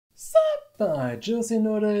by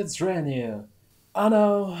Juicynoodle, it's Rania. I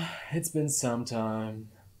know, it's been some time,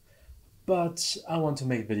 but I want to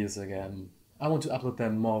make videos again. I want to upload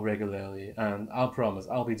them more regularly, and I'll promise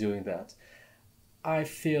I'll be doing that. I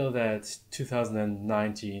feel that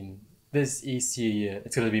 2019, this ESC year,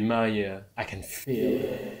 it's gonna be my year. I can feel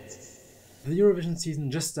it. The Eurovision season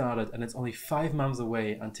just started and it's only 5 months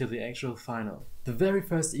away until the actual final. The very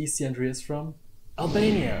first ESC entry is from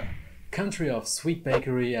Albania, country of sweet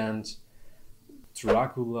bakery and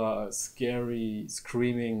Dracula, scary,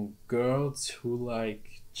 screaming girls who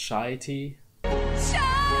like chai tea.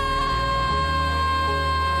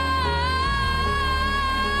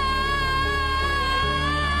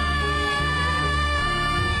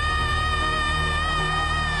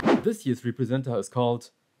 This year's representative is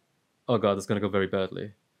called, oh god, it's gonna go very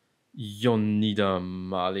badly, Jonida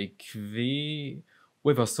Maliqi,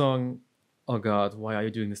 with a song, oh god, why are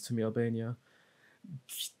you doing this to me, Albania?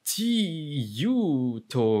 Ktheju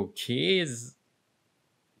tokës.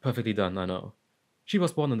 Perfectly done, I know. She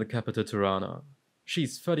was born in the capital Tirana.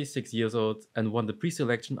 She's 36 years old and won the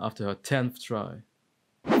pre-selection after her 10th try.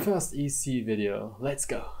 First EC video, let's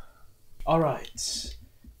go. Alright,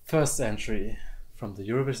 first entry from the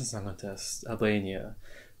Eurovision Song Contest, Albania,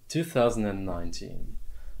 2019.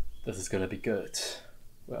 This is gonna be good.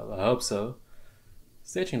 Well, I hope so.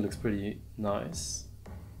 Staging looks pretty nice.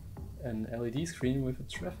 An LED screen with a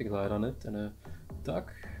traffic light on it and a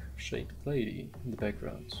duck-shaped lady in the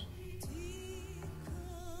background.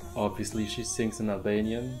 Obviously she sings in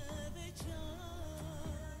Albanian.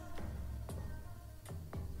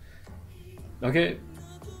 Okay,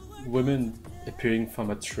 women appearing from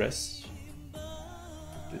a dress.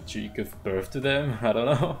 Did she give birth to them? I don't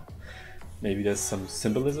know. Maybe there's some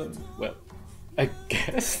symbolism? Well, I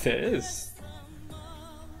guess there is.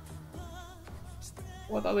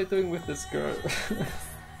 What are they doing with this girl?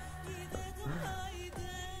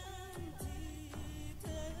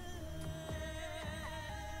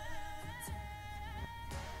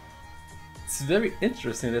 It's very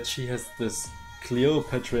interesting that she has this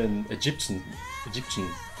Cleopatran Egyptian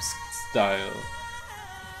style.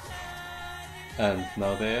 And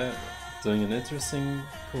now they're doing an interesting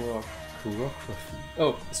choreography.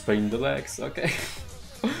 Oh, spraying the legs, okay.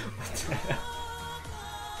 What the hell?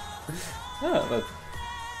 Ah, but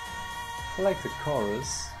I like the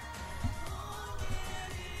chorus.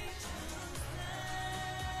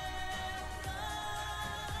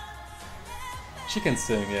 She can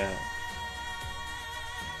sing, yeah.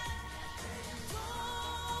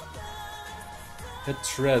 Her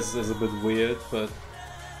dress is a bit weird, but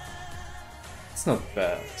it's not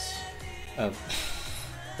bad.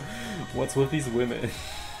 What's with these women?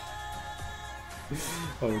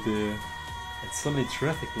 Oh dear. And so many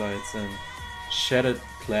traffic lights and shattered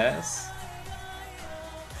glass.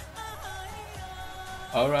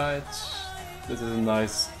 Alright, this is a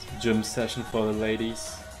nice gym session for the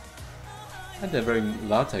ladies. And they're wearing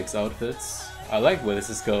latex outfits. I like where this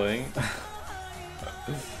is going.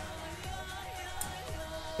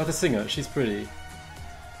 But the singer, she's pretty.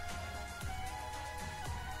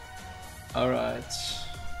 Alright.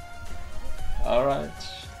 Alright.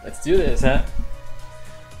 Let's do this, huh?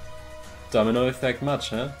 Domino effect much,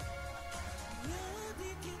 huh?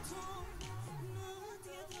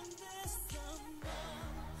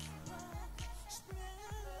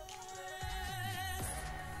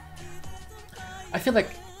 I feel like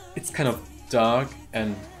it's kind of dark,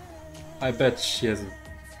 and I bet she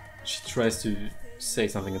tries to say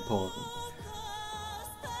something important.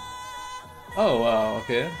 Oh wow,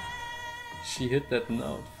 okay. She hit that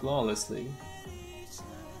note flawlessly.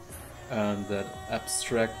 And that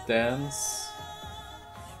abstract dance.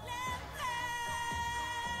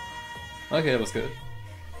 Okay, that was good.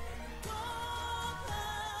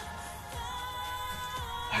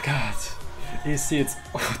 Oh god, you see it's...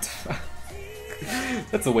 what the fuck?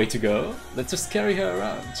 That's a way to go. Let's just carry her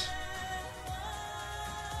around.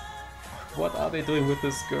 What are they doing with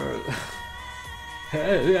this girl?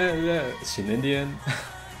 Is she an Indian?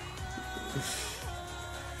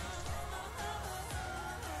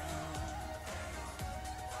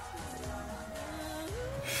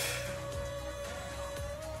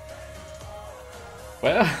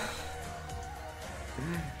 Well,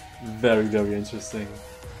 very, very interesting.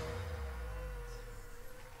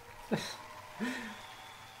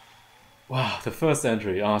 Wow, the first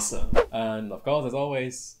entry, awesome. And of course, as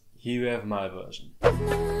always, here you have my version.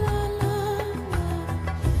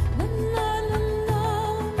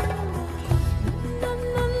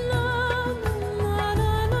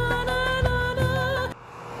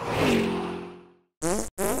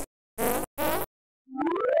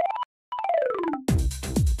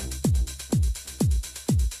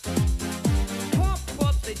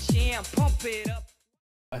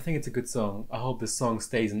 I think it's a good song. I hope the song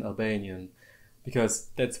stays in Albanian, because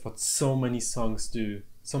that's what so many songs do.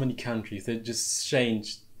 So many countries, they just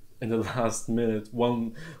changed in the last minute,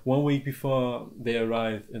 one week before they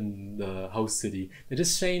arrive in the host city. They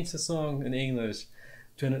just changed the song in English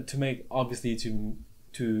to make, obviously,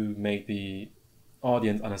 to make the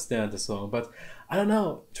audience understand the song. But I don't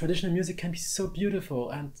know, traditional music can be so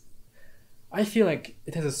beautiful, and I feel like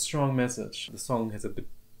it has a strong message. The song has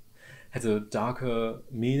a darker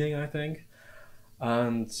meaning, I think.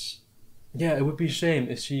 And yeah, it would be a shame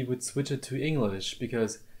if she would switch it to English,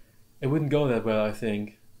 because it wouldn't go that well, I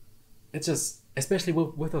think. It's just, especially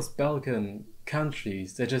with those Balkan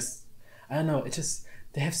countries, they just, I don't know,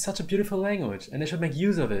 they have such a beautiful language, and they should make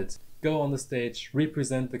use of it. Go on the stage,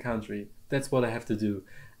 represent the country. That's what I have to do.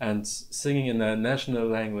 And singing in their national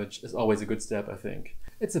language is always a good step, I think.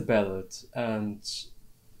 It's a ballad, and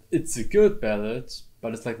it's a good ballad,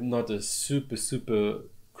 but it's like not a super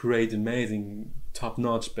great, amazing,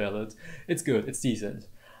 top-notch ballad. It's good, it's decent.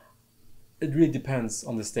 It really depends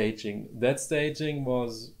on the staging. That staging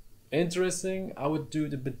was interesting. I would do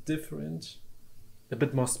it a bit different, a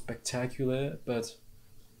bit more spectacular, but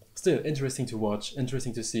still interesting to watch,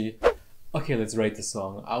 interesting to see. Okay, let's rate the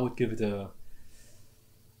song. I would give it a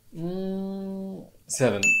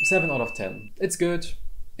 7 out of 10. It's good.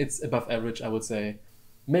 It's above average, I would say.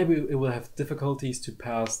 Maybe it will have difficulties to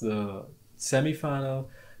pass the semi-final,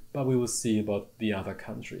 but we will see about the other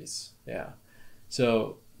countries. Yeah.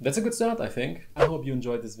 So that's a good start, I think. I hope you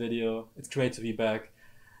enjoyed this video. It's great to be back.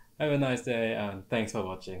 Have a nice day, and thanks for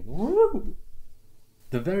watching. Woo!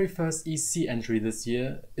 The very first ESC entry this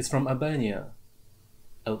year is from Albania.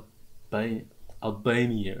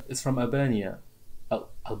 Albania. It's from Albania.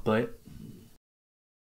 Albania.